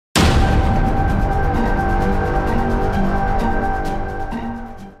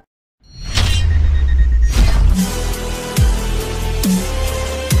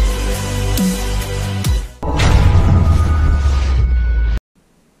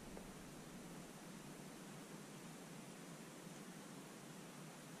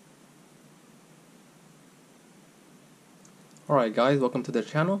Alright guys, welcome to the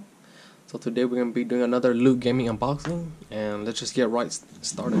channel. So today we're going to be doing another loot gaming unboxing, and let's just get right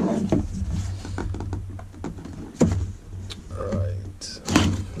started. Alright,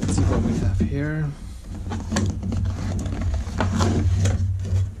 let's see what we have here.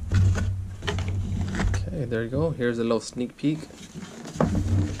 Okay, there you go. Here's a little sneak peek.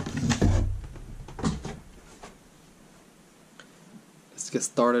 Let's get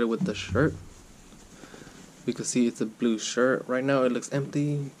started with the shirt. You can see it's a blue shirt. Right now it looks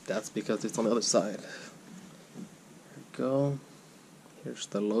empty. That's because it's on the other side. There we go. Here's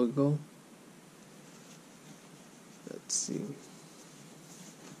the logo. Let's see.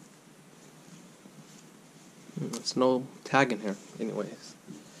 There's no tag in here. Anyways,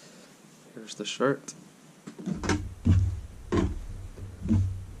 here's the shirt.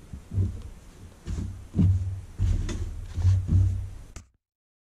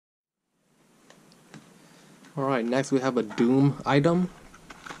 Alright, next we have a Doom item.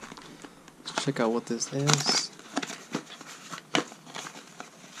 Let's check out what this is.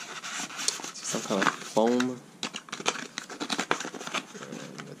 Some kind of foam.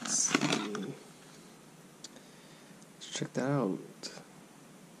 And let's see. Let's check that out.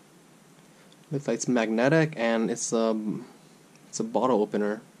 Looks like it's magnetic, and it's a bottle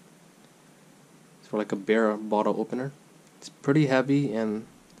opener. It's for like a beer bottle opener. It's pretty heavy and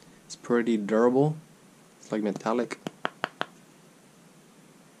it's pretty durable. It's like metallic.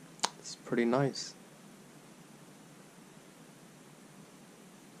 It's pretty nice.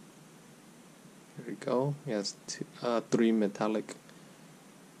 Here we go. It has three metallic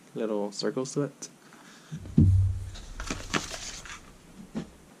little circles to it.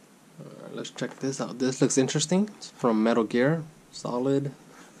 Let's check this out. This looks interesting. It's from Metal Gear Solid.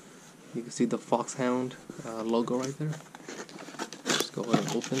 You can see the Foxhound logo right there. Let's go ahead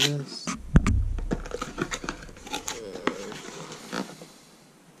and open this.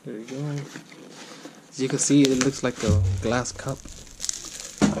 There you go. As you can see, it looks like a glass cup.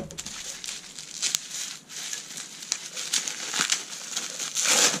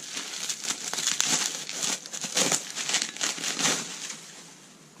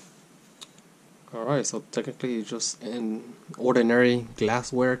 Alright, so technically it's just an ordinary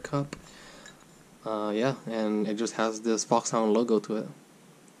glassware cup. Yeah, and it just has this Foxhound logo to it.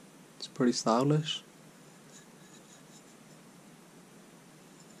 It's pretty stylish.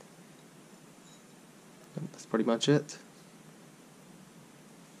 That's pretty much it.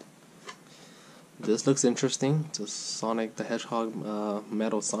 This looks interesting. It's a Sonic the Hedgehog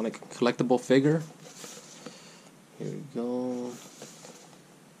metal Sonic collectible figure. Here we go.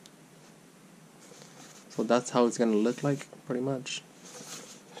 So that's how it's gonna look like, pretty much.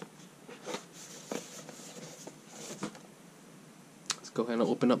 Let's go ahead and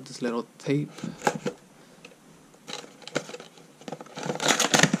open up this little tape.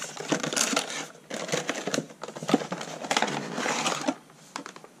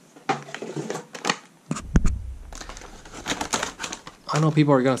 I know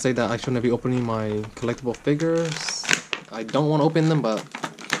people are gonna say that I shouldn't be opening my collectible figures. I don't want to open them, but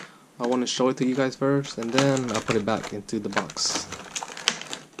I want to show it to you guys first, and then I'll put it back into the box.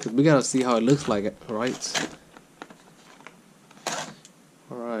 Cause we gotta see how it looks like, right?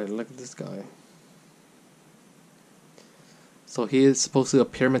 Alright, look at this guy. So he is supposed to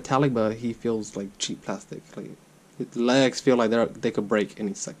appear metallic, but he feels like cheap plastic. Like his legs feel like they could break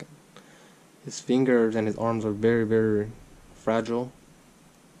any second. His fingers and his arms are very, very fragile.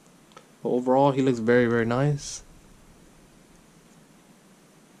 But overall, he looks very, very nice.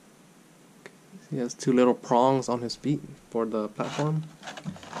 He has two little prongs on his feet for the platform.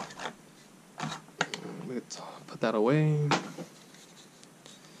 Let's put that away.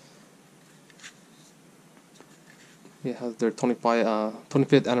 It has their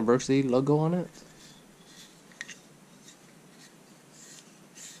 25th anniversary logo on it.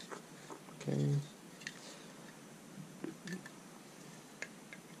 Okay.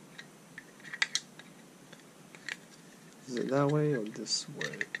 Is it that way or this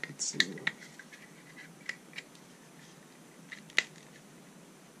way? Let's see.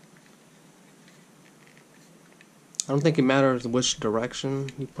 I don't think it matters which direction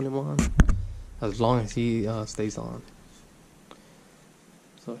you put him on, as long as he stays on.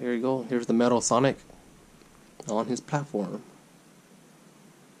 So here you go. Here's the metal Sonic on his platform.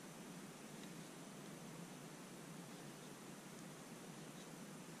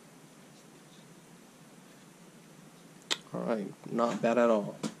 Alright, not bad at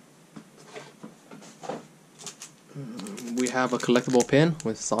all. We have a collectible pin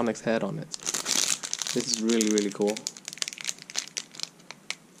with Sonic's head on it. This is really, really cool.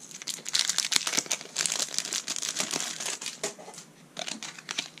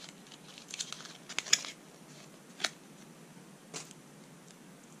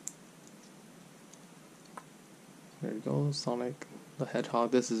 There you go, Sonic the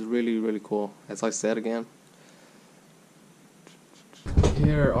Hedgehog. This is really cool. As I said again.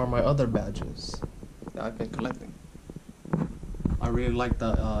 Here are my other badges that I've been collecting. I really like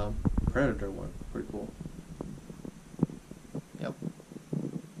the Predator one. Pretty cool. Yep.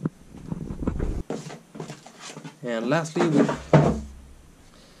 And lastly,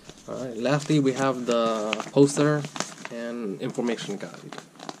 we have the poster and information guide.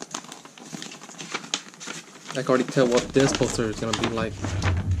 I can already tell what this poster is gonna be like.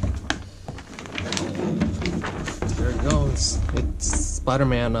 There it goes. It's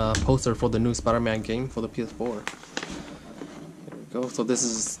Spider-Man poster for the new Spider-Man game for the PS4. There we go. So this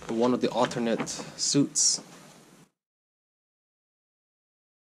is one of the alternate suits.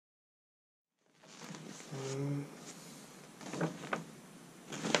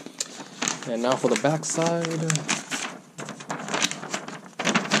 And now for the back side.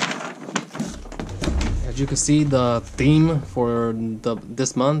 As you can see, the theme for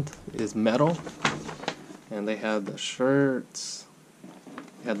this month is metal. And they have the shirts,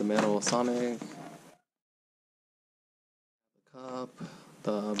 they had the metal Sonic, the cup,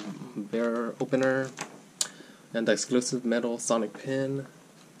 the bear opener, and the exclusive metal Sonic pin.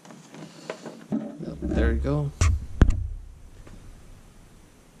 Yep, there you go.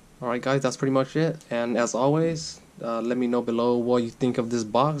 Alright guys, that's pretty much it. And as always, let me know below what you think of this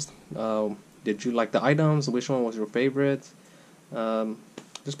box. Did you like the items? Which one was your favorite?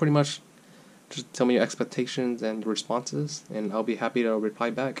 Just pretty much just tell me your expectations and your responses, and I'll be happy to reply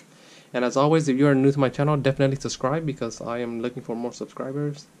back. And as always, if you are new to my channel, definitely subscribe because I am looking for more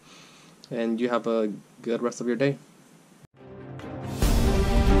subscribers. And you have a good rest of your day.